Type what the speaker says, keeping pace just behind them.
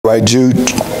right, Jude,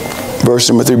 verse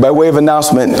number 3. By way of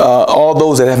announcement, all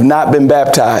those that have not been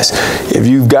baptized, if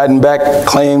you've gotten back,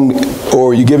 claimed,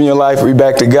 or you're giving your life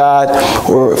back to God,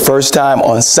 or first time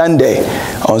on Sunday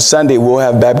we'll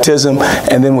have baptism,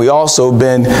 and then we also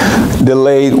been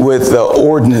delayed with the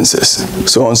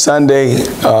ordinances. So on Sunday,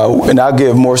 and I'll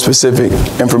give more specific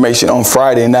information on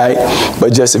Friday night,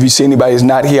 but just if you see anybody who's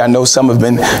not here, I know some have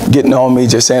been getting on me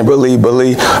just saying, believe,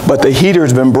 but the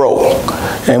heater's been broke.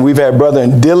 And we've had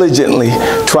brethren diligently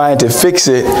trying to fix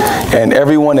it, and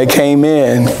everyone that came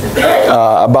in,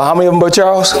 about how many of them, but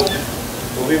Charles?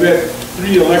 Well, we've had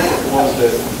 3 electric ones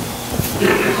that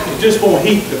it just won't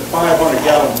heat the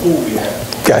 500-gallon pool we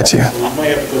have. Gotcha. So we might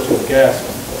have to go to a gas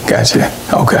one. Gotcha.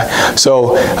 Okay.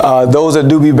 So those that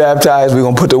do be baptized, we're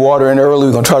going to put the water in early.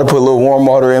 We're going to try to put a little warm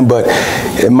water in, but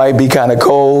it might be kind of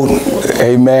cold.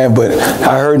 Amen. But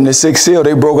I heard in the 6th seal,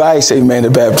 they broke ice, amen,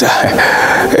 to baptize.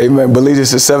 Amen. Believe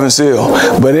this is 7th seal.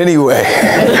 But anyway,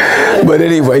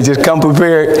 just come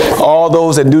prepared. All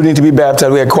those that do need to be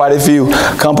baptized, we had quite a few.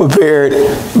 Come prepared.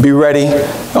 Be ready.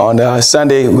 On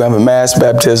Sunday, we have a mass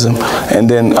baptism, and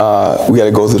then we got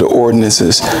to go through the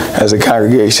ordinances as a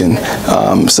congregation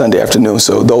Sunday afternoon.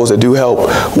 So those that do help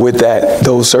with that,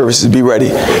 those services, be ready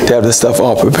to have the stuff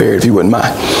all prepared, if you wouldn't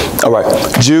mind. All right,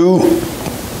 Jude,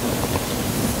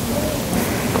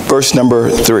 verse number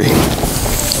 3.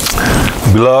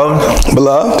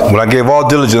 Beloved, when I gave all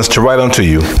diligence to write unto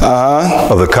you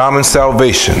of the common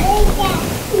salvation,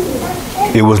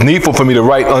 it was needful for me to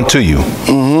write unto you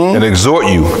and exhort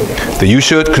you that you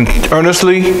should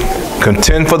earnestly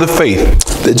contend for the faith.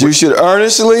 That you should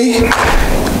earnestly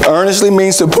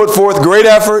means to put forth great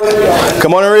effort.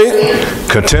 Come on and read.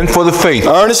 Contend for the faith.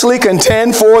 Earnestly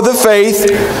contend for the faith.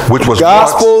 Which was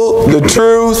gospel, the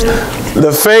truth,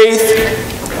 the faith,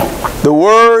 the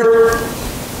word,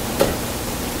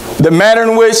 the manner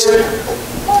in which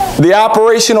the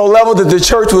operational level that the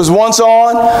church was once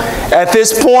on. At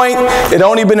this point, it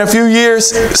only been a few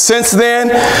years since then,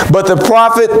 but the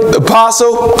prophet, the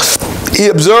apostle, he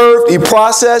observed, he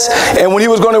processed, and when he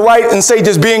was going to write and say,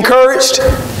 just be encouraged,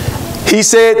 he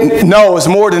said, no, it's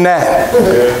more than that.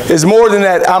 It's more than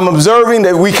that. I'm observing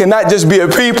that we cannot just be a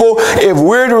people. If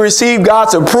we're to receive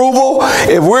God's approval,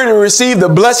 if we're to receive the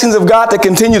blessings of God to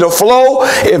continue to flow,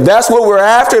 if that's what we're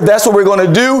after, if that's what we're going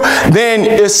to do, then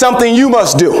it's something you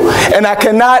must do. And I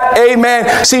cannot,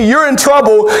 amen. See, you're in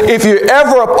trouble if you're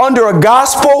ever up under a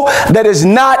gospel that is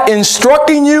not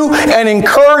instructing you and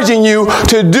encouraging you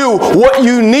to do what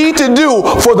you need to do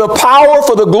for the power,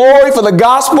 for the glory, for the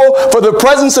gospel, for the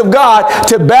presence of God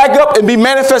to back up and be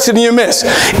manifested in your midst.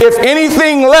 If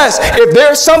anything less, if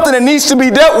there's something that needs to be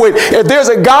dealt with, if there's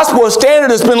a gospel standard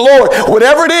that's been lowered,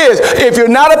 whatever it is, if you're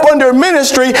not up under a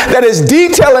ministry that is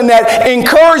detailing that,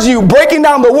 encourage you, breaking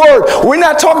down the word. We're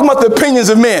not talking about the opinions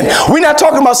of men. We're not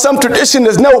talking about some tradition.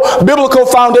 There's no biblical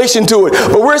foundation to it.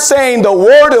 But we're saying the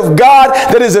word of God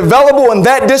that is available in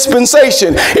that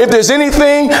dispensation. If there's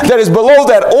anything that is below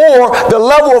that, or the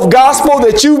level of gospel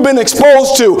that you've been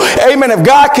exposed to, amen, if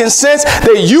God can sense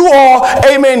that you all,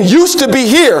 amen, used to be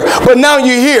here, but now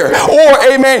you're here.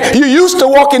 Or, amen, you used to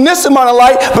walk in this amount of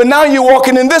light, but now you're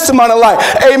walking in this amount of light.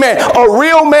 Amen. A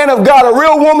real man of God, a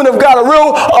real woman of God, a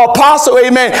real apostle,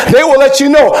 amen, they will let you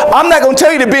know. I'm not going to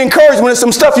tell you to be encouraged when there's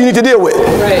some stuff you need to deal with.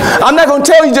 Right. I'm not going to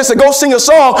tell you just to go sing a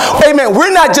song. Amen.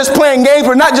 We're not just playing games.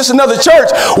 We're not just another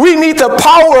church. We need the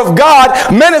power of God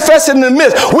manifested in the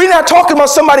midst. We're not talking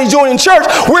about somebody joining church.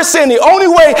 We're saying the only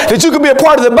way that you can be a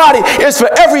part of the body is for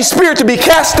every spirit to be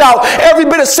cast out, every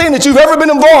bit of sin that you've ever been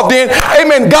involved in.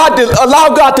 Amen.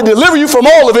 Allow God to deliver you from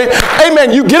all of it.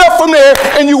 Amen. You get up from there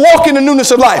and you walk in the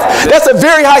newness of life. That's a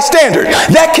very high standard.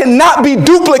 That cannot be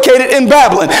duplicated in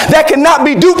Babylon. That cannot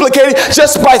be duplicated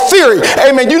just by theory.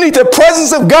 Amen. You need the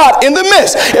presence of God in the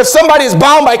midst. If somebody is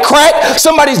bound by crack,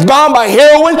 somebody's bound by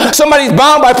heroin, somebody's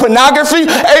bound by pornography,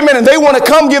 amen, and they want to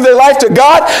come give their life to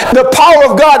God, the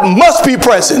power of God must be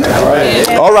present.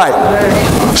 All right.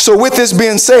 So with this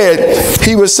being said,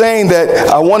 he was saying that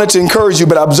I wanted to encourage you,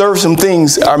 but I observed some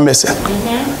things are missing.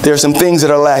 There are some things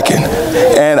that are lacking.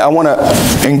 And I want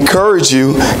to encourage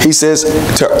you, he says,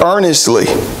 to earnestly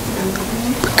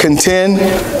contend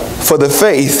for the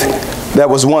faith that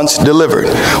was once delivered.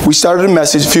 We started a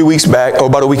message a few weeks back, or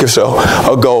about a week or so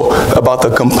ago, about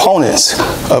the components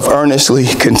of earnestly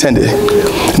contending.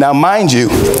 Now, mind you,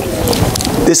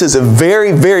 this is a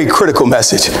very, very critical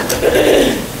message.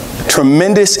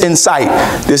 Tremendous insight.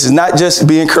 This is not just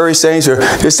be encouraged saints or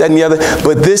this, that, and the other,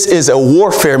 but this is a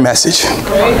warfare message.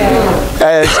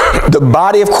 As the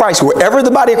body of Christ, wherever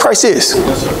the body of Christ is,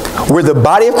 where the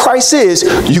body of Christ is,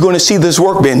 you're going to see this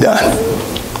work being done.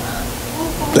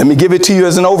 Let me give it to you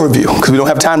as an overview, because we don't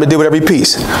have time to deal with every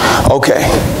piece. Okay.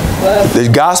 The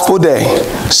gospel day.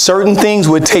 Certain things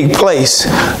would take place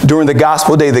during the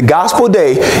gospel day. The gospel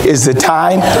day is the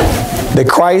time that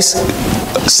Christ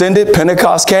ascended,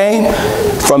 Pentecost came.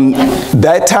 From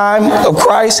that time of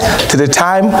Christ to the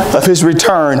time of his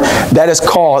return, that is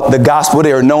called the gospel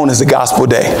day, or known as the gospel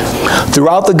day.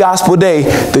 Throughout the gospel day,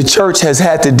 the church has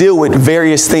had to deal with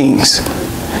various things.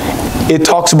 It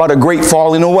talks about a great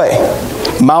falling away.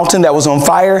 Mountain that was on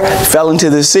fire fell into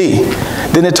the sea.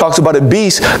 Then it talks about a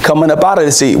beast coming up out of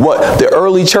the sea. What? The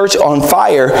early church on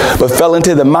fire, but fell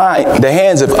into the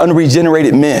hands of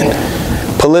unregenerated men.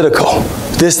 Political.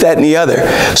 This, that, and the other.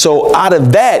 So out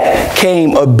of that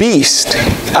came a beast.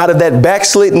 Out of that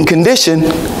backslidden condition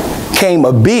came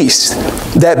a beast.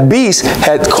 That beast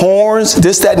had corns,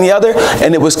 this, that, and the other,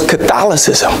 and it was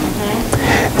Catholicism.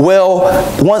 Well,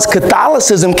 once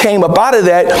Catholicism came up out of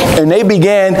that, and they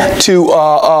began to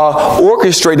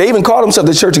orchestrate, they even called themselves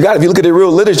the Church of God. If you look at the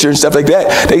real literature and stuff like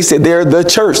that, they said they're the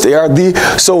church. They are the.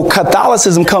 So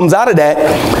Catholicism comes out of that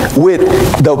with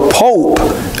the Pope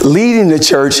leading the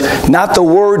church, not the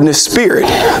Word and the Spirit.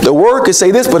 The Word could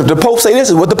say this, but if the Pope say this,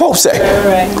 is what the Pope say.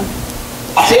 Right.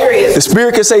 Serious. The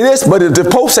Spirit can say this, but if the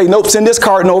Pope say, nope, send this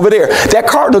cardinal over there. That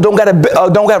cardinal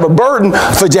don't have a burden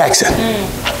for Jackson.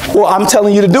 Well, I'm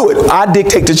telling you to do it. I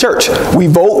dictate the church. We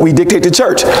vote, we dictate the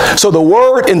church. So the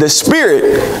Word and the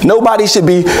Spirit, nobody should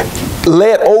be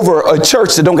led over a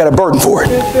church that don't got a burden for it,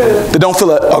 that don't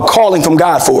feel a calling from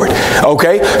God for it.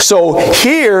 Okay, so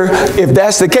here, if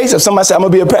that's the case, if somebody says, I'm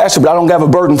gonna be a pastor, but I don't have a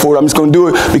burden for it, I'm just gonna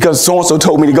do it because so-and-so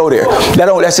told me to go there.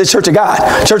 That's the Church of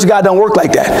God. Church of God don't work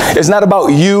like that. It's not about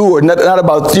you, or not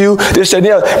about you, this and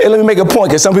the other. And let me make a point,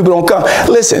 because some people don't come.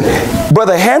 Listen,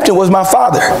 Brother Hampton was my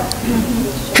father.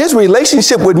 His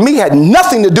relationship with me had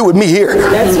nothing to do with me here.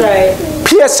 That's right.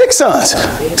 He had 6 sons.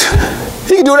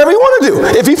 He can do whatever he wanted to do.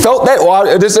 If he felt that, or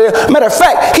matter of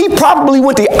fact, he probably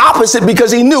went the opposite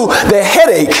because he knew the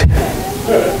headache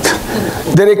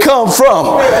that it come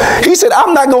from. He said,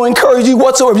 I'm not going to encourage you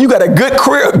whatsoever. If you got a good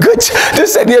career, good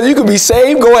this and the other, you can be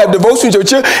saved, go have devotion to your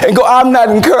church, and go, I'm not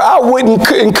encouraged. I wouldn't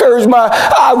encourage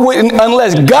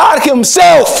unless God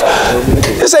himself.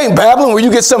 This ain't Babylon where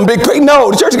you get some big pay.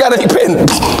 No, the church got to be paying.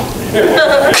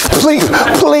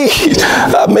 please,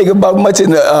 I make about much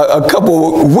in a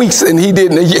couple weeks, and he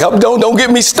didn't. Don't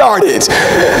get me started.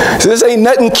 So this ain't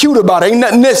nothing cute about it. Ain't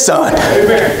nothing this, son.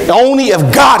 Amen. Only if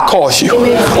God calls you.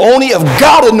 Amen. Only if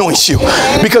God anoints you.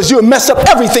 Because you'll mess up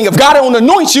everything. If God don't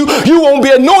anoint you, you won't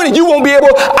be anointed. You won't be able.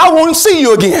 I won't see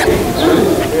you again.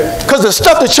 Because the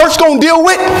stuff the church gonna deal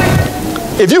with,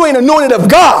 if you ain't anointed of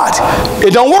God,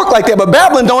 it don't work like that. But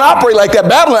Babylon don't operate like that.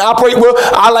 Babylon operate, well,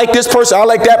 I like this person, I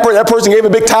like that person. That person gave a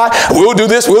big tithe. We'll do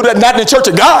this, we'll do that. Not in the Church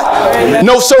of God. Amen.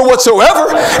 No, sir, whatsoever.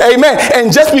 Amen.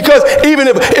 And just because, even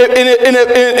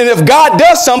if God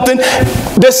does something,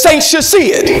 the saints should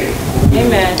see it.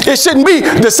 Amen. It shouldn't be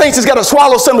the saints has got to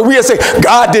swallow something real and say,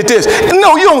 God did this.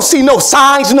 No, you don't see no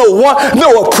signs, no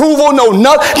approval, no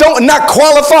not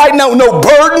qualified, no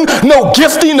burden, no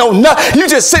gifting, no nothing. You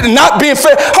just sitting not being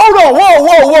fair. Hold on, whoa.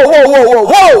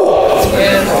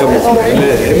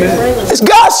 It's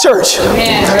God's church.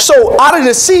 Amen. So out of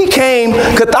the sea came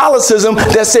Catholicism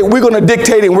that said we're going to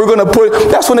dictate and we're going to put.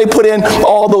 That's when they put in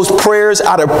all those prayers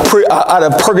out of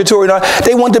purgatory. And all.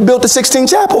 They wanted to build the Sistine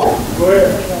Chapel.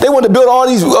 They wanted to build all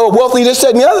these wealthy, this,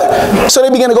 that, and the other. So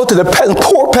they began to go to the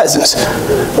poor peasants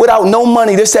without no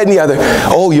money, this, that, and the other.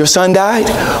 Oh, your son died?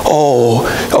 Oh,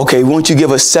 okay, won't you give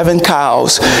us 7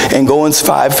 cows and go in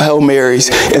 5 Hail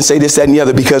Marys and say this, that, and the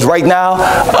other? Because right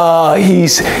now,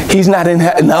 he's not in,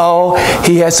 no,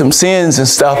 he has some sins and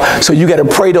stuff. So you got to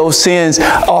pray those sins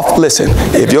off. Listen,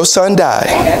 if your son died,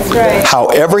 that's right.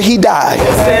 However he died,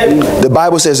 the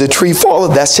Bible says the tree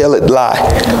falleth, that shall it lie.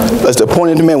 That's the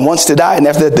point of the man wants to die, and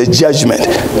after that, the judgment.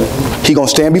 He gonna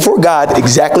stand before God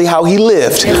exactly how he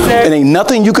lived. Yes, and ain't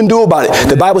nothing you can do about it.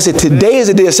 The Bible said today is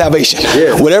a day of salvation.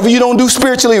 Yeah. Whatever you don't do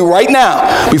spiritually right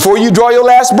now, before you draw your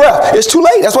last breath, it's too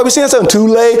late. That's why we're saying something. Too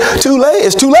late.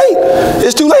 It's too late.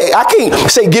 It's too late. I can't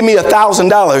say give me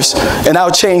 $1,000 and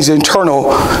I'll change the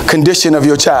internal condition of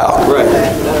your child. Right.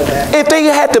 If they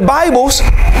had the Bibles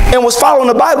and was following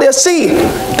the Bible, they'll see.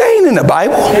 They ain't in the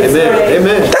Bible.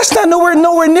 Amen. That's not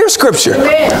nowhere near Scripture.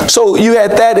 Amen. So you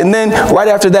had that, and then right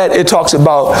after that, it talks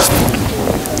about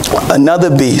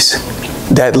another beast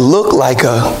that looked like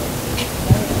a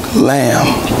lamb.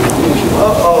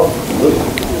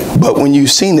 But when you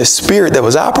seen the spirit that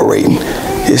was operating,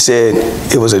 it said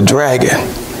it was a dragon,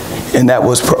 and that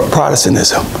was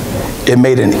Protestantism. It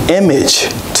made an image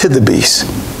to the beast.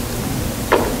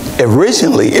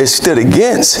 originally it stood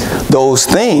against those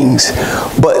things,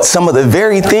 but some of the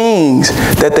very things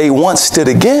that they once stood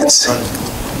against.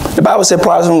 The Bible said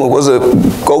Protestantism was a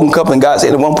golden cup, and God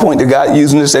said at one point that God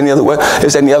using this and the other way,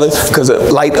 this and the other, because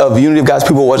the light of unity of God's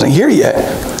people wasn't here yet.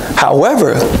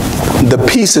 However, the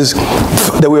pieces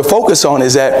that we're focused on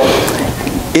is that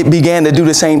it began to do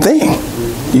the same thing.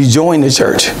 You join the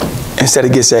church instead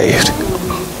of get saved.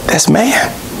 That's man.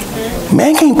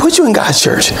 Man can't put you in God's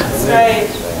church.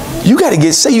 You got to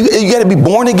get saved. You got to be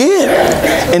born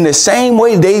again. In the same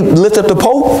way they lift up the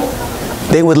Pope,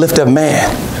 they would lift up man.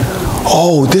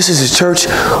 Oh, this is a church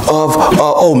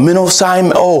of, Minnow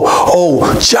Simon,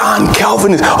 John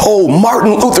Calvin,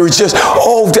 Martin Luther, it's just,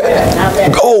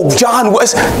 John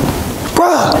West.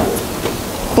 Bruh,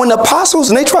 when the apostles,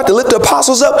 and they tried to lift the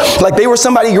apostles up like they were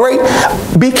somebody great,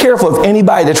 be careful of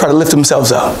anybody that try to lift themselves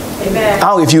up. Amen.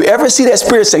 If you ever see that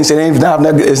spirit saying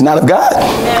it's not of God,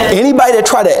 amen. Anybody that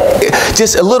try to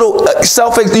just a little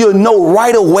self, you'll know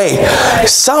right away.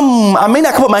 I may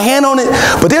not put my hand on it,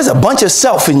 but there's a bunch of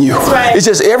self in you. Right. It's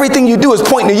just everything you do is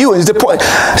pointing to you. And it's the point.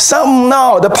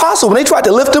 The apostles, when they tried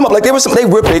to lift them up like they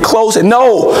ripped their clothes and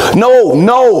no,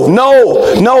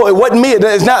 it wasn't me.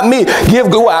 It's not me.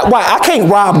 Why? I can't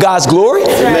rob God's glory.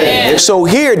 Right. So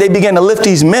here they began to lift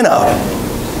these men up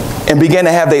and began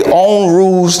to have their own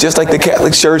rules, just like the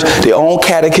Catholic Church, their own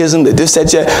catechism, this, that,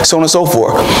 so on and so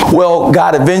forth. Well,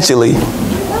 God eventually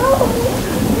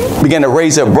began to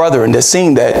raise up brethren that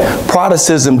seen that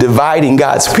Protestantism dividing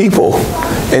God's people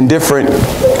in different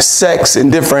sects and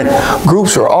different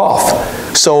groups were off.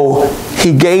 So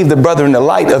he gave the brethren the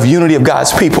light of unity of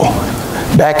God's people.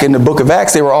 Back in the book of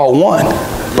Acts, they were all one,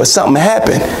 but something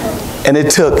happened. And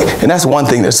it took, and that's one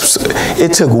thing,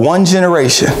 it took one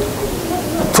generation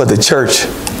for the church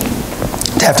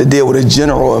to have to deal with a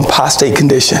general apostate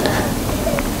condition.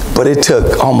 But it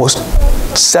took almost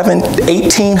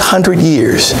 1,800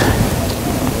 years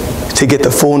to get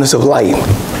the fullness of light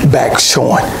back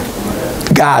showing.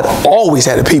 God always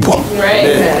had a people.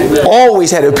 Right.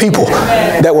 Always had a people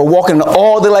that were walking in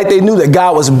all the light. They knew that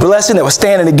God was blessing, that was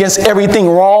standing against everything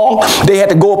wrong. They had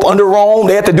to go up under Rome.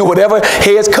 They had to do whatever,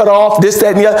 heads cut off, this,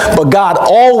 that, and the other. But God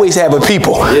always had a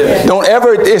people. Yeah. Don't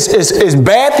ever, it's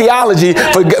bad theology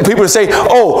for people to say,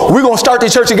 oh, we're going to start the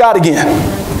church of God again.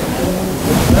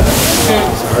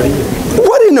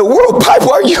 What in the world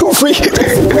Bible are you reading?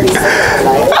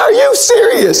 Are you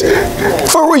serious?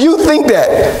 For will you think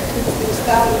that?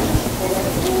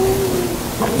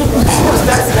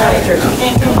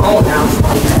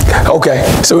 Okay,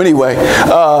 so anyway,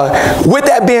 with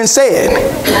that being said,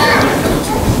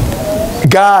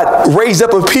 God raised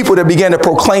up a people that began to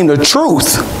proclaim the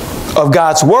truth of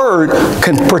God's word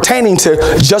pertaining to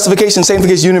justification,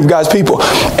 sanctification, unity of God's people.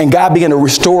 And God began to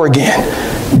restore again,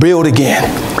 build again.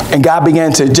 And God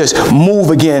began to just move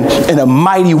again in a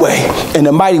mighty way,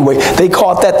 They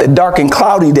called that the dark and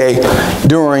cloudy day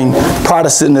during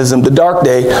Protestantism, the dark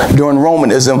day during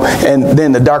Romanism, and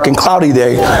then the dark and cloudy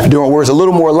day during where it's a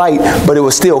little more light, but it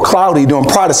was still cloudy during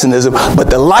Protestantism. But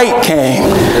the light came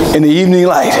in the evening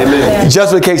light. Amen.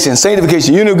 Justification,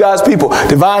 sanctification, unity of God's people,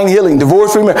 divine healing,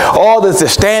 divorce, freedom, all the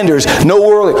standards, no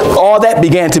world, all that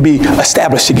began to be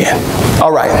established again.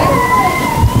 All right.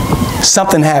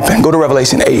 Something happened. Go to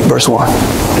Revelation 8, verse 1.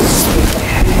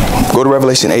 Go to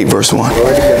Revelation 8, verse 1.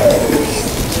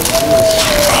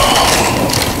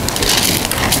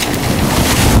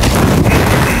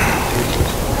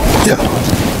 Yeah.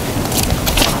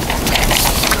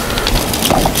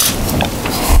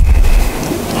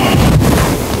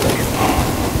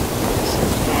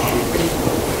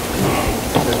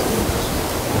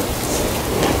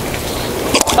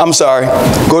 I'm sorry.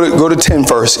 Go to 10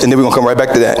 first, and then we're going to come right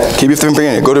back to that. Keep your finger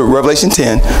in it. Go to Revelation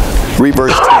 10. Read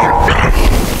verse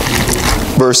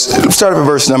 10. Start at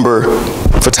verse number,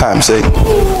 for time's sake,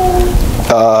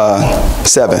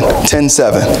 7.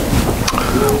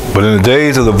 10:7. But in the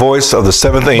days of the voice of the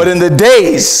seventh angel. But in the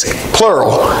days,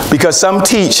 plural, because some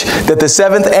teach that the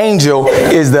seventh angel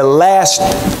is the last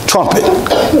trumpet.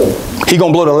 He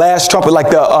gonna blow the last trumpet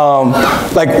like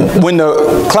when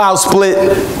the clouds split.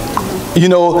 You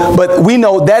know, but we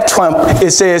know that trump,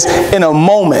 it says, in a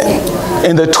moment,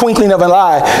 in the twinkling of an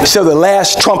eye, shall the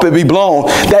last trumpet be blown.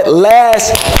 That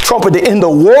last trumpet in the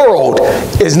world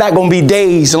is not going to be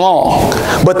days long.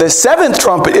 But the seventh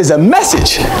trumpet is a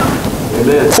message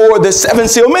for the seven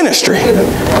seal ministry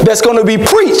that's going to be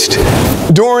preached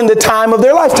during the time of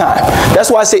their lifetime. That's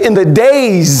why I say in the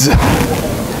days.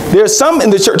 There's some in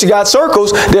the Church of God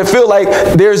circles that feel like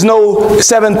there's no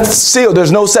seventh seal,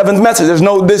 there's no seventh message, there's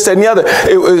no this and the other.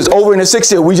 It was over in the sixth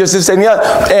seal, we just this and the other.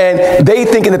 And they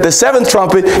thinking that the seventh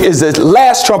trumpet is the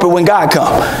last trumpet when God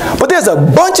comes. But there's a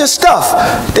bunch of stuff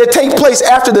that takes place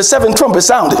after the seventh trumpet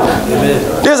sounded.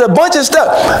 Amen. There's a bunch of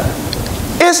stuff.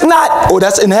 It's not, oh,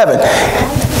 that's in heaven.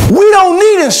 We don't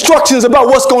need instructions about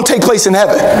what's going to take place in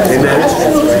heaven. Let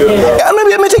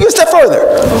me take you a step further.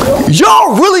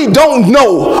 Y'all really don't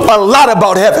know a lot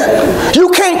about heaven.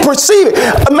 You can't perceive it.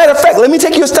 A matter of fact, let me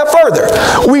take you a step further.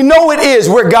 We know it is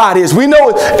where God is. We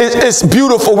know it's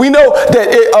beautiful. We know that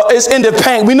it's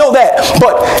independent. We know that.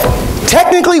 But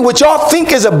technically, what y'all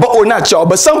think is or not y'all,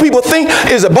 but some people think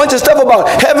is a bunch of stuff about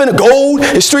heaven, gold,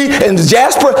 and street, and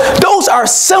jasper. Those are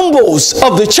symbols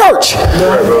of the church.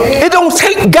 It don't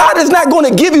take, God is not going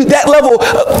to give you that level.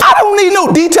 I don't need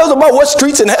no details about what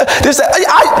streets and this.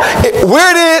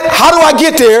 Where it is, how do I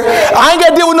get there? I ain't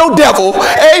got to deal with no devil.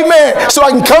 Amen. So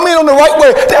I can come in on the right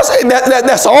way.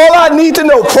 That's all I need to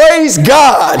know. Praise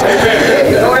God.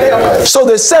 So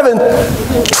the seventh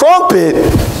trumpet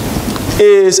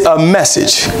is a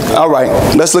message. All right,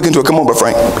 let's look into it. Come on, Brother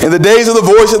Frank. In the days of the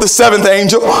voice of the seventh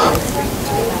angel,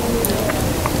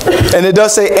 and it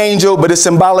does say angel, but it's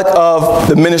symbolic of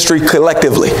the ministry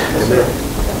collectively.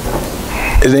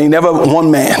 It ain't never one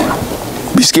man.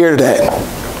 Be scared of that.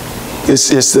 It's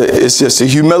just the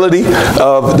humility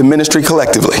of the ministry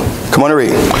collectively. Come on and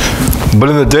read. But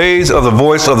in the days of the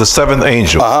voice of the seventh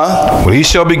angel, when he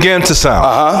shall begin to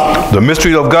sound, the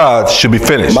mystery of God should be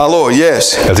finished. My Lord,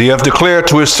 yes. As he hath declared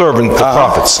to his servant the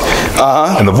prophets.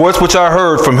 And the voice which I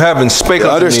heard from heaven spake unto me again.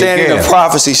 The understanding of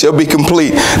prophecy shall be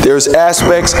complete. There's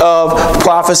aspects of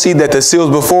prophecy that the seals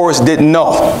before us didn't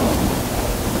know.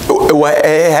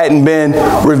 It hadn't been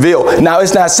revealed. Now,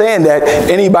 it's not saying that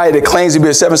anybody that claims to be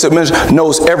a seven-seal minister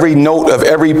knows every note of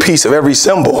every piece of every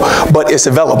symbol, but it's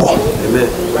available. Amen.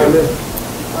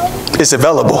 It's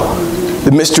available.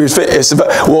 The mystery is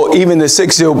well, even the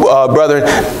sixth seal brother,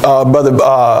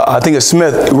 I think it's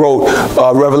Smith, wrote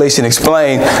Revelation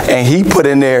Explained, and he put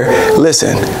in there,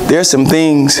 listen, there's some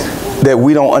things that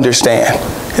we don't understand,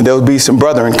 and there'll be some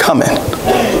brethren coming.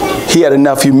 He had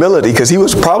enough humility, because he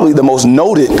was probably the most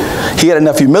noted. He had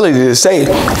enough humility to say,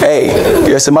 hey,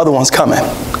 there's some other ones coming.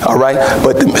 All right?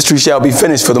 But the mystery shall be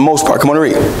finished for the most part. Come on and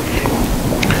read.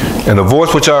 And the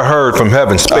voice which I heard from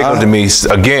heaven spake unto me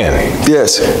again.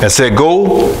 Yes. And said,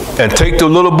 go and take the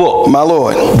little book, my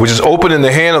Lord, which is open in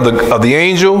the hand of the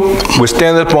angel, which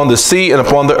standeth upon the sea and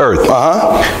upon the earth.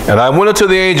 And I went unto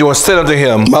the angel and said unto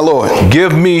him, my Lord,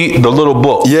 give me the little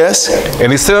book. Yes.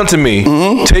 And he said unto me,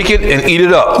 take it and eat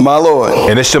it up, my Lord,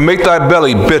 and it shall make thy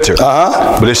belly bitter,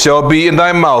 but it shall be in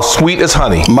thy mouth sweet as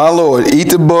honey. My Lord, eat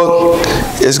the book.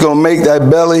 It's going to make thy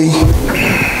belly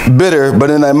bitter, but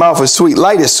in thy mouth is sweet.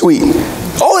 Light is sweet.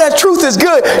 Oh, that truth is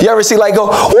good. You ever see like go,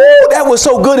 oh, that was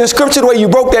so good in scripture the way you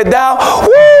broke that down.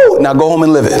 Woo! Now go home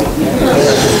and live it.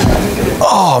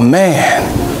 Oh man,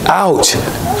 ouch.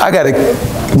 I gotta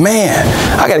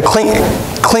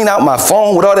clean out my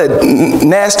phone with all that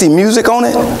nasty music on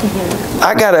it.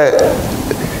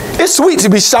 It's sweet to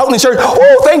be shouting in church,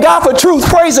 oh, thank God for truth,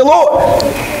 praise the Lord.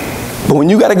 But when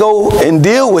you got to go and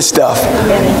deal with stuff,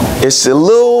 it's a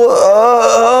little,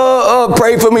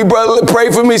 pray for me, brother,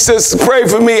 pray for me, sister, pray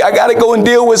for me. I got to go and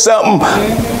deal with something.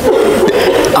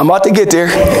 I'm about to get there.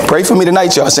 Pray for me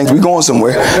tonight, y'all, since we're going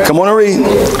somewhere. Come on and read.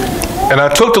 And I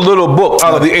took the little book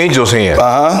out of the angel's hand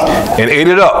and ate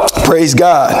it up. Praise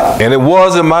God. And it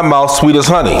was in my mouth sweet as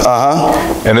honey.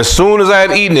 And as soon as I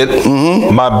had eaten it,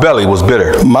 my belly was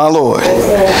bitter. My Lord.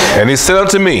 And he said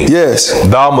unto me, yes,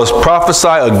 thou must prophesy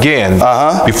again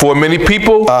before many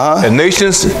people and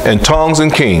nations and tongues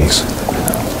and kings.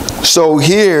 So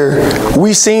here,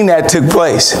 we seen that took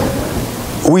place.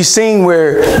 We seen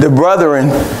where the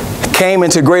brethren came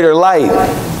into greater light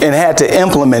and had to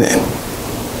implement it.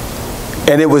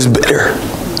 And it was bitter.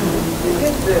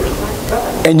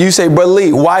 And you say, Brother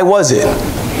Lee, why was it?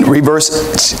 Read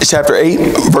chapter 8,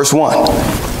 verse 1.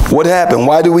 What happened?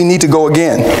 Why do we need to go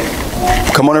again?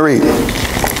 Come on and read.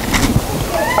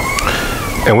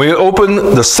 And when it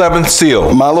opened the seventh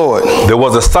seal, my Lord, there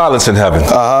was a silence in heaven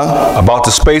about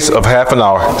the space of half an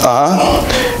hour.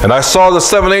 And I saw the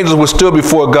seven angels were still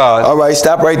before God. All right,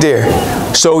 stop right there.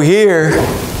 So here,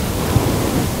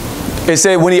 it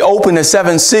said when he opened the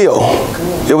seventh seal,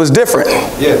 it was different.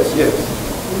 Yes, yes.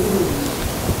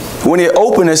 When he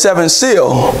opened the seventh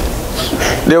seal,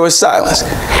 there was silence.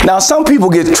 Now, some people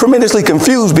get tremendously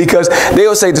confused because they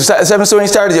will say the seventh seal ain't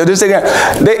started yet.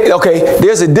 Okay,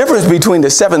 there's a difference between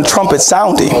the seventh trumpet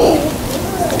sounding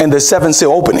and the seventh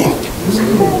seal opening.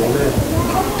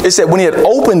 It said when he had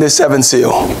opened the seventh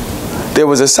seal, there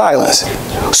was a silence.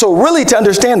 So really, to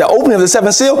understand the opening of the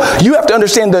seventh seal, you have to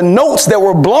understand the notes that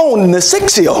were blown in the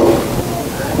sixth seal.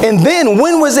 And then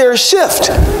when was there a shift?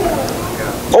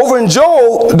 Over in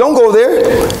Joel, don't go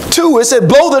there, 2, it said,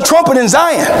 blow the trumpet in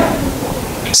Zion.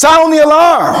 Sound the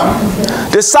alarm.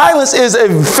 The silence is a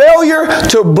failure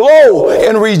to blow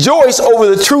and rejoice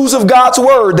over the truths of God's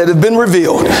word that have been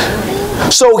revealed.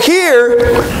 So here,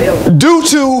 due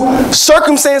to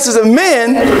circumstances of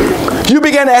men, you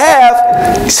began to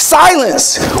have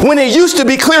silence when it used to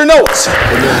be clear notes.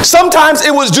 Sometimes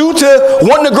it was due to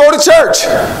wanting to grow the church.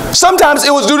 Sometimes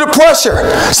it was due to pressure.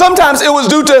 Sometimes it was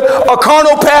due to a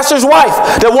carnal pastor's wife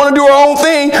that want to do her own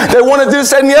thing, that want to do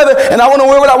this, that, and the other, and I want to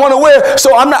wear what I want to wear,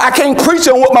 so I can't preach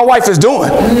on what my wife is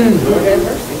doing.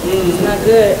 It's not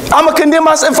good. I'm going to condemn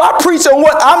myself. If I preach on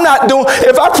what I'm not doing,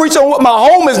 if I preach on what my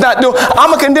home is not doing, I'm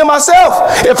going to condemn myself.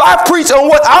 If I preach on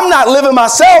what I'm not living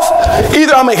myself,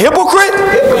 either I'm a hypocrite.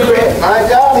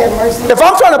 If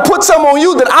I'm trying to put something on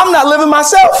you, then I'm not living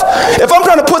myself. If I'm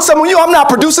trying to put something on you, I'm not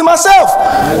producing myself.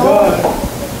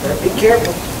 Be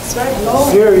careful.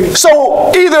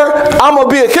 So either I'm going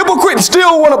to be a hypocrite and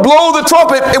still want to blow the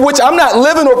trumpet, in which I'm not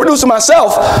living or producing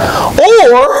myself,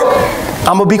 or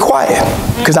I'm going to be quiet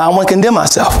because I don't want to condemn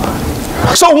myself.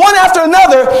 So one after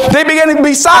another, they began to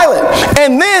be silent.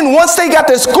 And then once they got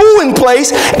the school in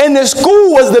place, and the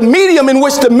school was the medium in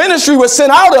which the ministry was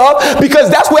sent out of,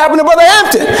 because that's what happened to Brother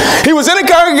Hampton. He was in a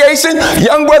congregation,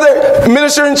 young brother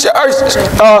minister in church,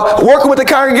 working with the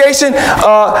congregation,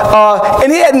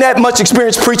 and he hadn't had much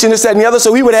experience preaching this, that, and the other,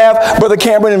 so he would have Brother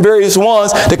Cameron and various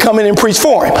ones to come in and preach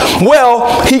for him.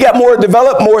 Well, he got more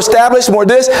developed, more established, more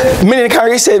this. Many in the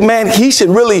congregation said, man, he's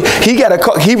really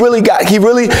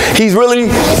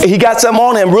got something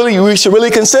on him. Really, we should really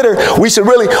consider.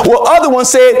 Well, other ones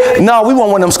said, no, we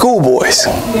want one of them schoolboys.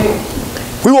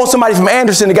 We want somebody from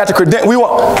Anderson that got the credential.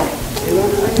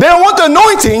 They don't want the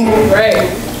anointing. Right.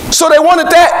 So they wanted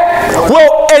that.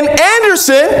 Well, in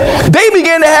Anderson, they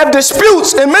began to have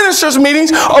disputes in ministers'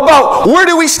 meetings about where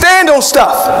do we stand on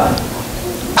stuff.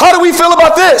 How do we feel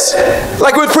about this?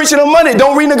 Like we're preaching on Monday,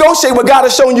 don't renegotiate what God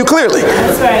has shown you clearly.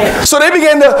 That's right. So they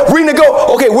began to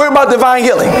renegotiate. Okay, what about divine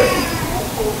healing?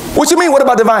 What you mean, what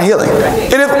about divine healing?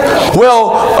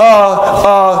 Well,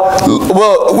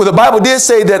 the Bible did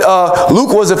say that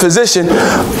Luke was a physician.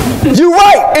 You're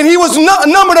right, and he was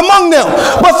numbered among them.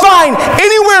 But find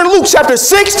anywhere in Luke chapter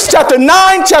 6, chapter 9,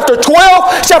 chapter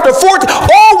 12, chapter 14,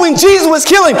 all when Jesus was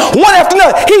healing, one after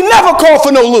another, he never called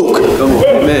for no Luke.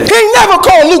 He never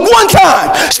called Luke one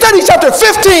time. Study chapter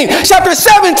 15, chapter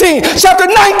 17, chapter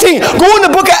 19. Go in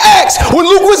the book of Acts when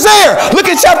Luke was there.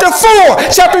 Look at chapter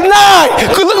 4, chapter 9.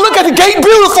 Look at the gate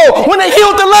beautiful when they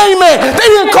healed the lame man. They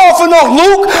didn't call for no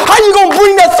Luke. How you going to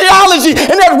bring that theology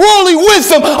and that worldly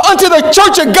wisdom unto the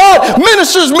church of God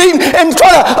ministers meeting and try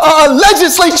to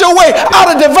legislate your way out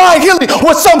of divine healing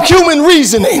with some human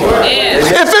reasoning?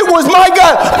 If it was, my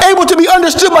God, able to be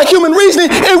understood by human reasoning,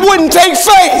 it wouldn't take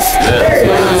faith.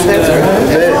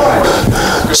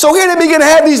 So here they begin to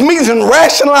have these meetings and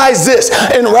rationalize this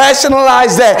and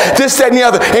rationalize that, this, that, and the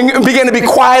other, and begin to be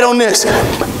quiet on this.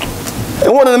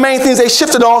 And one of the main things they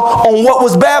shifted on what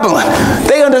was Babylon.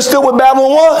 They understood what Babylon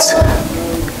was.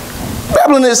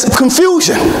 Babylon is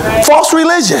confusion, false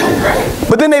religion.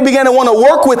 But then they began to want to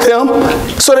work with them,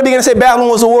 so they began to say Babylon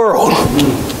was the world.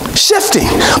 Shifting.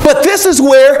 But this is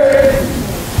where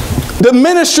the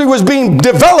ministry was being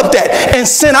developed at and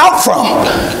sent out from.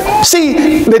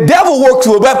 See, the devil worked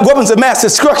with weapons of mass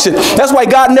destruction. That's why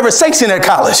God never sanctioned at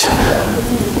college.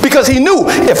 Because he knew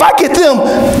if I get them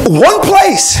one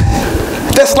place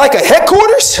that's like a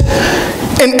headquarters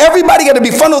and everybody got to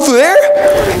be funneled through there,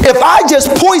 if I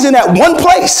just poison that one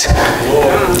place,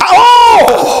 I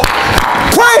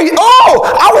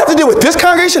would have to deal with this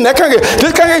congregation, that congregation,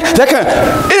 this congregation, that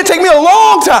congregation. It'd take me a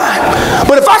long time.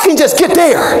 But if I can just get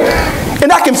there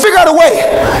and I can figure out a way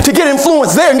to get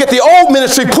influence there and get the old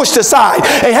ministry pushed aside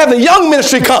and have the young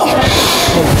ministry come,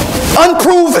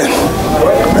 unproven,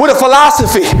 with a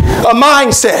philosophy, a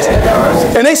mindset,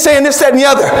 and they saying this, that, and the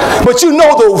other, but you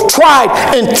know the tried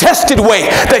and tested way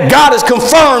that God has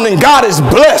confirmed and God has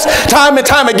blessed time and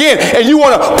time again, and you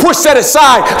want to push that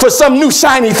aside for some new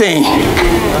shiny thing.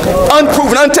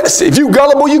 Unproven, untested. If you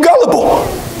gullible, you gullible.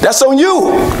 That's on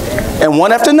you. And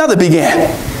one after another began.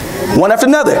 One after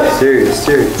another.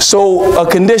 Serious. So a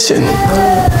condition,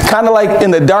 kind of like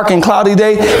in the dark and cloudy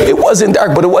day, it wasn't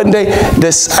dark, but it wasn't day.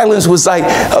 The silence was like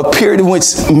a period in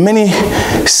which many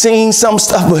seen some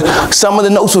stuff, but some of the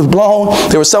notes was blown.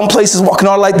 There were some places walking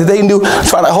all like that they knew,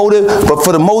 trying to hold it. But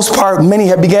for the most part, many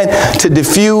had began to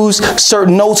diffuse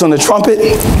certain notes on the trumpet.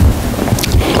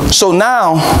 So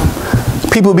now,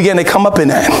 people began to come up in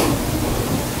that.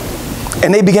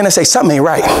 And they began to say, something ain't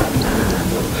right.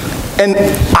 And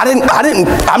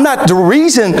I'm not the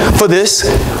reason for this,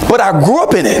 but I grew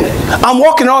up in it. I'm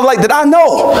walking all like that I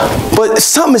know, but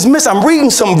something is missing. I'm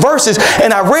reading some verses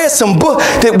and I read some book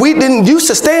that we didn't used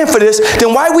to stand for this.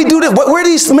 Then why we do this? Where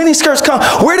these mini skirts come?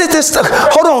 Where did this,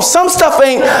 hold on, some stuff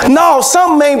ain't, no,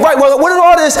 something ain't right. Well, what is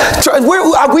all this?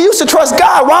 We used to trust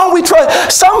God. Why don't we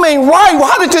trust, something ain't right. Well,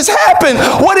 how did this happen?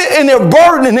 And they're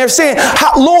burdened and they're saying,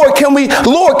 Lord,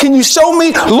 can you show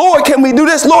me? Lord, can we do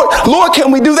this? Lord, can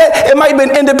we do that? It might be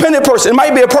an independent person. It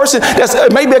might be a person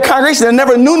it may be a congregation that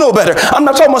never knew no better. I'm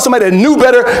not talking about somebody that knew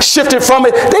better, shifted from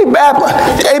it. They babbling.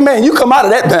 Amen. You come out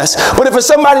of that mess. But if it's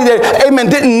somebody that, amen,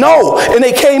 didn't know and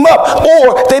they came up,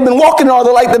 or they've been walking all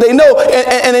the light that they know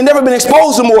and they've never been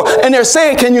exposed to more, and they're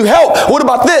saying, can you help? What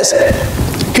about this?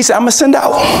 He said, I'm going to send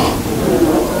out.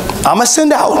 I'm going to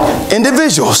send out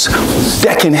individuals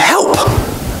that can help.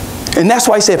 And that's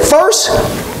why he said, first,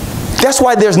 that's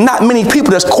why there's not many people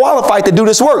that's qualified to do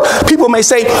this work. People may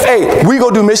say, hey, we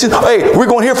go do missions. Hey, we're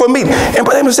going here for a meeting. And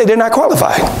but they may say they're not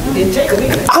qualified.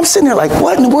 I'm sitting there like,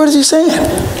 what in the world is he saying?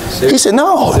 He said,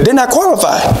 no, they're not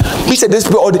qualified. He said, this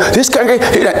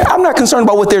congregation, I'm not concerned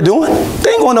about what they're doing.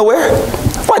 They ain't going nowhere.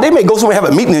 Why? They may go somewhere and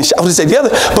have a meeting and shout this and the other,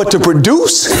 but to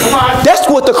produce, that's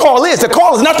what the call is. The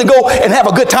call is not to go and have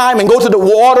a good time and go to the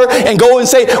water and go and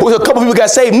say, well, a couple people got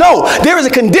saved. No, there is a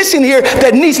condition here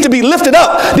that needs to be lifted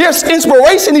up. There's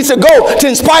inspiration needs to go to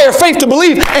inspire faith to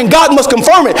believe, and God must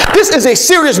confirm it. This is a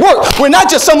serious work. We're not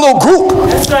just some little group.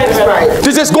 That's right.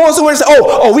 They're just going somewhere and say,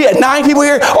 oh, we had 9 people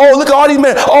here. Oh, look at all these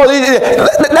men. Oh,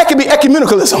 that could be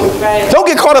ecumenicalism. Right. Don't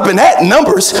get caught up in that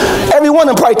numbers. Every one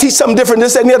of them probably teach something different.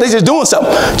 This, that, and the other. They're just doing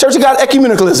something. Church of God,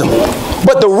 ecumenicalism.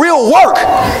 But the real work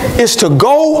is to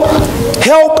go,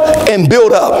 help, and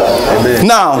build up. Amen.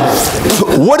 Now,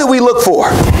 what do we look for?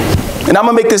 And I'm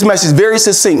going to make this message very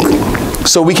succinct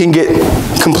so we can get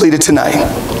completed tonight.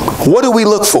 What do we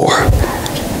look for?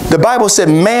 The Bible said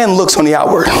man looks on the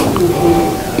outward,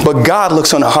 but God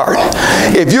looks on the heart.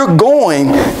 If you're going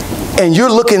and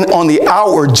you're looking on the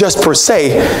outward just per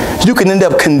se, you can end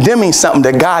up condemning something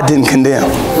that God didn't condemn.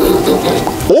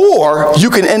 Or you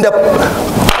can end up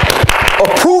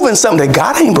approving something that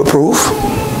God ain't approve.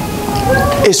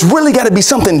 It's really got to be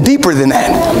something deeper than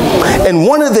that. And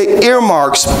one of the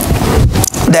earmarks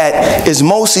that is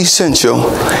most essential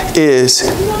is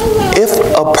if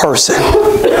a person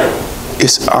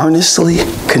is earnestly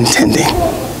contending.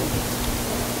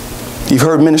 You've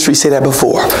heard ministry say that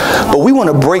before. But we want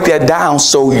to break that down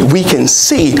so we can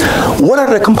see what are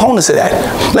the components of that.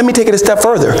 Let me take it a step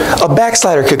further. A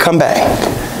backslider could come back.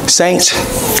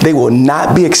 Saints, they will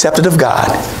not be accepted of God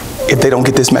if they don't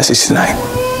get this message tonight.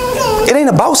 It ain't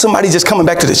about somebody just coming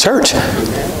back to the church.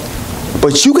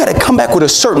 But you got to come back with a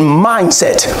certain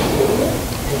mindset.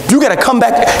 You got to come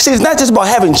back. See, it's not just about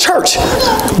having church,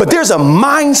 but there's a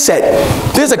mindset.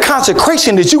 There's a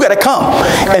consecration that you got to come.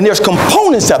 And there's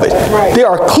components of it. Right. There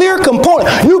are clear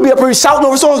components. You'll be up here shouting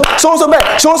over so-and-so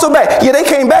back, so-and-so back. Yeah, they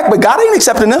came back, but God ain't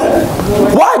accepting them.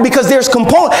 Why? Because there's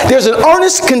component. There's an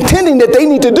earnest contending that they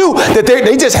need to do, that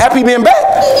they just happy being back.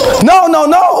 No.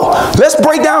 Let's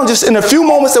break down just in a few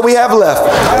moments that we have left.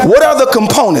 What are the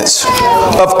components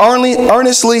of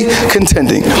earnestly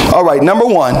contending? All right, number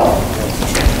one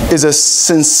is a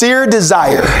sincere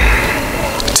desire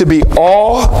to be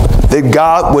all that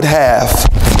God would have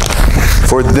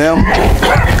for them,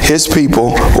 his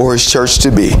people, or his church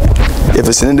to be. If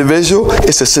it's an individual,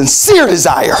 it's a sincere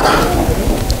desire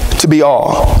to be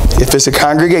all. If it's a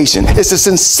congregation, it's a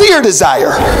sincere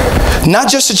desire. Not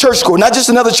just a church school, not just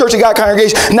another Church of God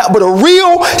congregation, but a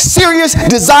real, serious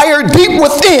desire deep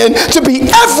within to be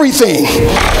everything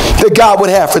that God would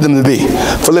have for them to be.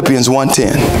 Philippians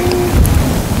 1:10.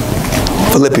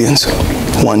 Philippians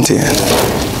 1:10.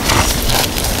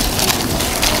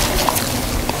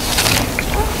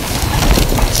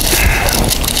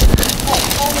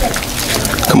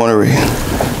 Come on and read.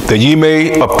 That ye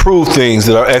may approve things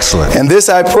that are excellent. And this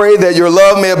I pray, that your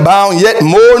love may abound yet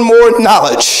more and more in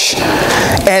knowledge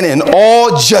and in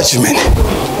all judgment.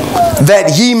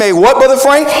 That ye may, what, Brother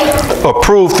Frank?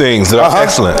 Approve things that are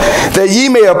excellent. That ye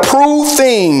may approve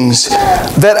things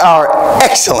that are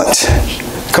excellent.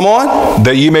 Come on.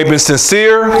 That ye may be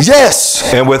sincere.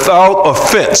 Yes. And without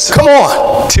offense. Come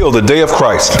on. Till the day of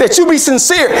Christ. That you be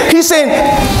sincere. He's saying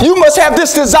you must have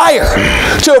this desire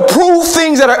to approve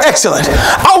things that are excellent.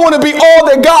 I want to be all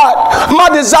that God. My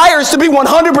desire is to be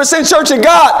 100% Church of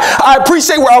God. I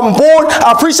appreciate where I was born.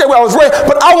 I appreciate where I was raised.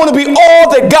 But I want to be all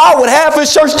that God would have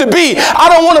His church to be. I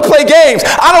don't want to play games.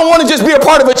 I don't want to just be a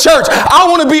part of a church. I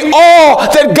want to be all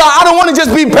that God. I don't want to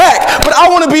just be back, but I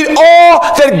want to be all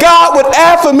that God would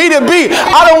have for me to be.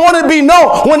 I don't want to be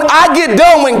known. When I get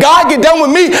done, when God get done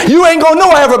with me, you ain't going to know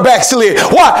I ever backslid.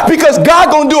 Why? Because God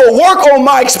going to do a work on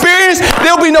my experience.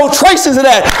 There'll be no traces of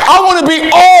that. I want to be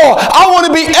all. I want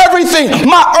to be everything.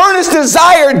 My earnest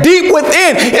desire deep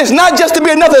within is not just to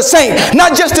be another saint,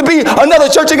 not just to be another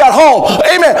Church of God home.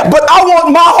 Amen. But I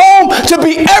want my home to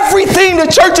be everything the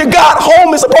Church of God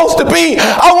home is supposed to be.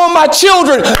 I want my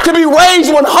children to be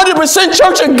raised 100%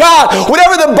 Church of God.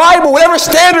 Whatever the Bible, whatever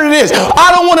standard it is.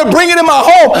 I don't want to bring it in my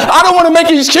home. I don't want to make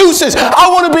excuses. I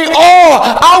want to be all.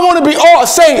 I want to be all.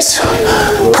 Saints,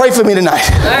 pray for me tonight.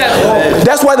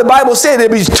 That's why the Bible said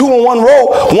there'd be 2 in 1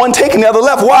 row, one taking the other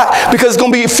left. Why? Because it's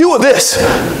going to be few of this.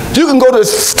 You can go to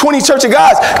 20 Church of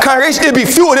God's congregation. It'll be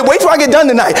few of it. Wait till I get done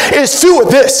tonight. It's few of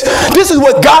this. This is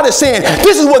what God is saying.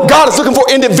 This is what God is looking for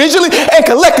individually and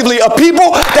collectively. A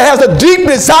people that has a deep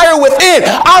desire within.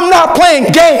 I'm not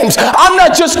playing games. I'm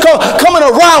not just coming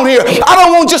around here. I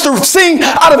don't want just to sing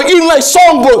out of an Eden Light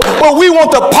songbook, but we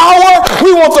want the power,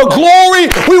 we want the glory,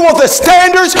 we want the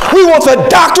standards, we want the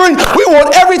doctrine, we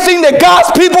want everything that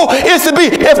God's people is to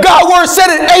be. If God's word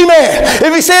said it, amen.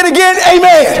 If He said it again,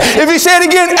 amen. If He said it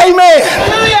again, amen.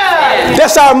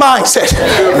 That's our mindset.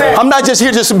 I'm not just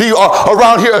here just to be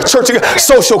around here a church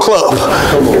social club.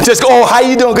 Just oh, how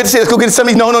you doing? Good to see you. Let's go get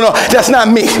something. No. That's not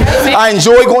me. I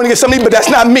enjoy going to get something, but that's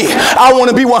not me. I want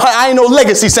to be one. I ain't no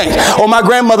legacy saint. Or my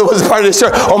grandmother was a part of this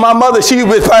church. Or my mother, she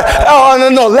was part. Oh,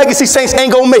 no. Legacy saints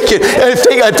ain't going to make it if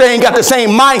they ain't got the same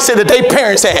mindset that their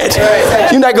parents had.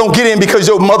 You're not going to get in because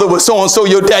your mother was so-and-so,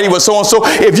 your daddy was so-and-so.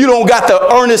 If you don't got the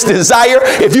earnest desire,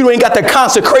 if you ain't got the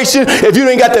consecration, if you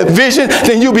ain't got the vision,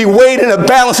 then you'll be weighed in the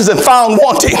balances and found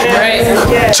wanting.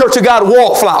 Church of God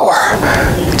wallflower.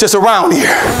 Just around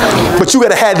here. But you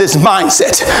got to have this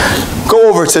mindset. Go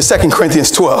over to 2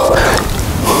 Corinthians 12.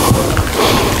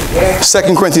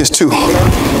 2 Corinthians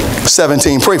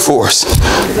 2:17. Pray for us.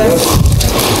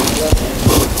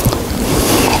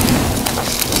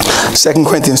 2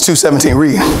 Corinthians 2:17.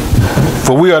 Read.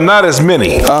 For we are not as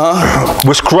many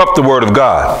which corrupt the word of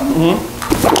God.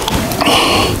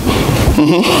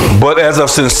 But as of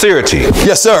sincerity.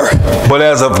 Yes, sir. But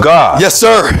as of God. Yes,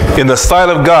 sir. In the sight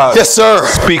of God. Yes, sir.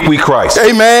 Speak we Christ.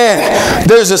 Amen.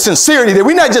 There's a sincerity there.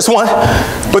 We're not just one,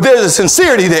 but there's a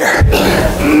sincerity there.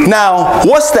 Now,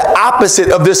 what's the opposite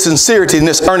of this sincerity and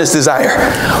this earnest desire?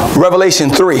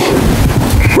 Revelation 3.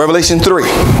 Revelation 3,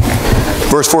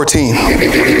 verse 14.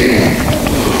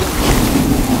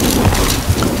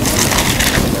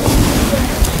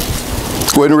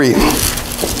 Go ahead and read.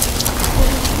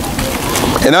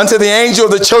 And unto the angel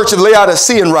of the church of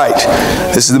Laodicea write,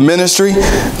 this is the ministry,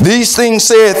 these things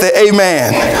saith the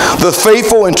Amen, the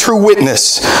faithful and true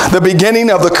witness, the beginning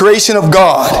of the creation of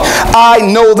God. I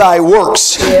know thy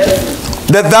works,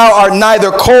 that thou art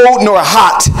neither cold nor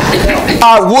hot.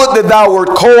 I would that thou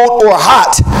wert cold or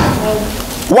hot.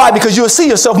 Why? Because you'll see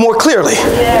yourself more clearly.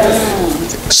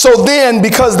 So then,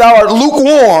 because thou art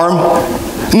lukewarm,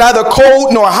 neither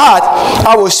cold nor hot,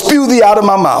 I will spew thee out of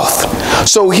my mouth.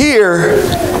 So here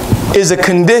is a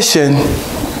condition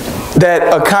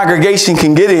that a congregation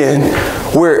can get in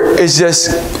where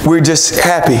we're just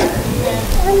happy.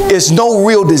 It's no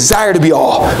real desire to be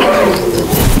all.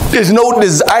 There's no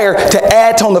desire to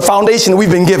add on the foundation that we've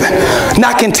been given.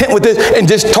 Not content with this and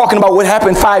just talking about what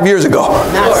happened 5 years ago.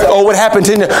 Or what happened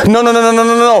 10 years. No.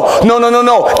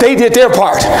 They did their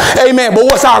part. Amen. But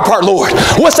what's our part, Lord?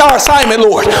 What's our assignment,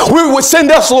 Lord? We would send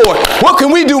us, Lord. What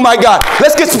can we do, my God?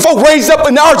 Let's get some folk raised up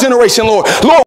in our generation, Lord. Lord.